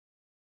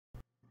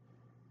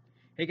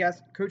Hey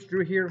guys, Coach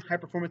Drew here, High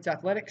Performance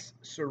Athletics.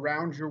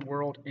 Surround your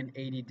world in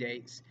 80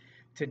 days.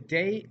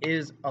 Today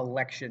is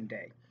Election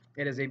Day.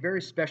 It is a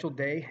very special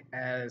day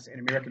as an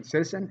American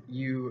citizen.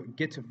 You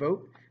get to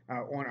vote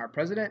on our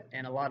president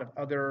and a lot of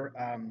other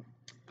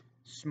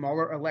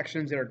smaller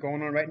elections that are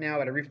going on right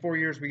now. At every 4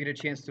 years, we get a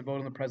chance to vote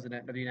on the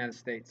president of the United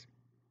States.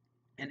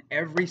 And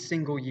every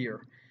single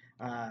year,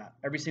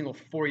 every single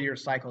 4 year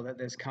cycle that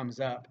this comes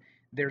up,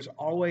 there's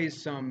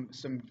always some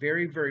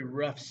very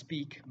rough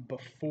speak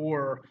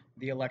before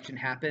the election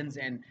happens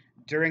and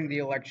during the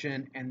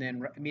election, and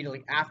then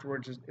immediately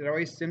afterwards. There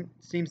always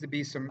seems to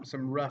be some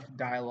rough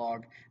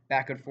dialogue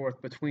back and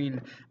forth between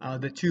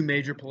the two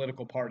major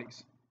political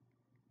parties.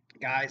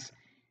 Guys,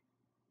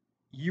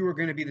 you are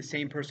going to be the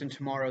same person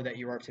tomorrow that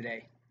you are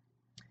today.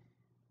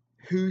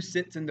 Who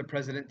sits in the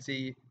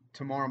presidency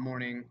tomorrow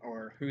morning,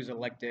 or who's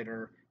elected,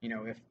 or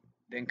if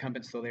the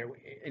incumbent's still there.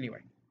 Anyway,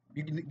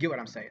 you get what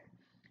I'm saying.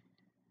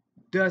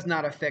 Does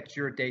not affect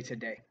your day to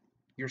day.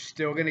 You're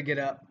still going to get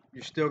up.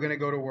 You're still going to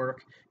go to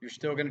work. You're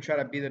still going to try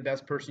to be the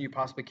best person you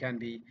possibly can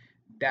be.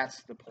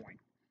 That's the point,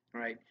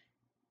 right?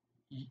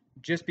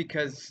 Just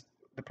because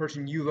the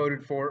person you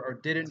voted for or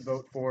didn't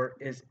vote for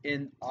is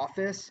in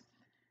office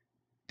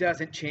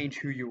doesn't change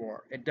who you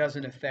are. It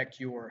doesn't affect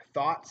your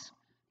thoughts.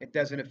 It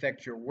doesn't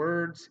affect your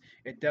words.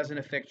 It doesn't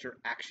affect your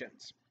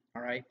actions.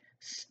 All right.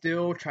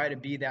 Still try to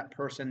be that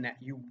person that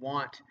you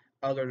want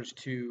others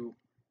to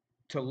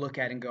look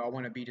at and go, I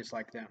want to be just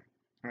like them.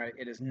 All right.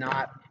 It is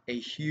not a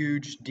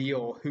huge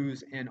deal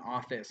who's in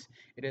office.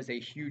 It is a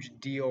huge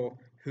deal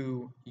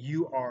who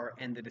you are,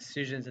 and the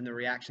decisions and the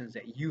reactions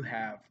that you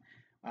have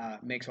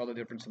makes all the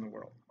difference in the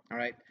world. All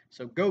right.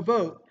 So go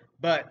vote,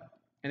 but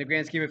in the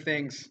grand scheme of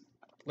things,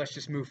 let's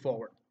just move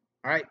forward.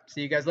 All right.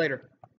 See you guys later.